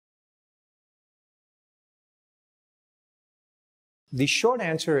The short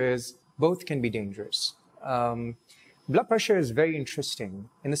answer is both can be dangerous. Blood pressure is very interesting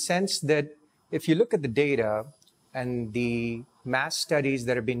in the sense that if you look at the data and the mass studies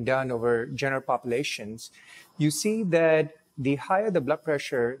that have been done over general populations, you see that the higher the blood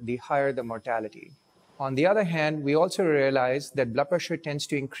pressure, the higher the mortality. On the other hand, we also realize that blood pressure tends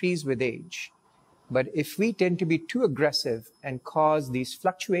to increase with age. But if we tend to be too aggressive and cause these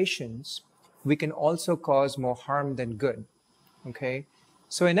fluctuations, we can also cause more harm than good. Okay?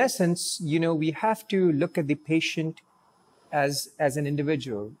 So in essence, we have to look at the patient as an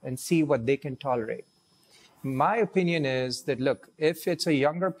individual and see what they can tolerate. My opinion is that, look, if it's a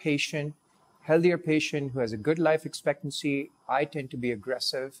younger patient, healthier patient who has a good life expectancy, I tend to be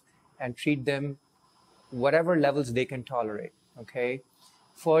aggressive and treat them whatever levels they can tolerate, okay?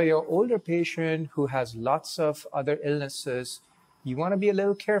 For your older patient who has lots of other illnesses, you want to be a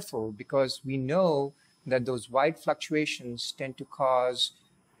little careful because we know that those wide fluctuations tend to cause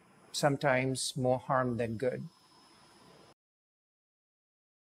sometimes more harm than good.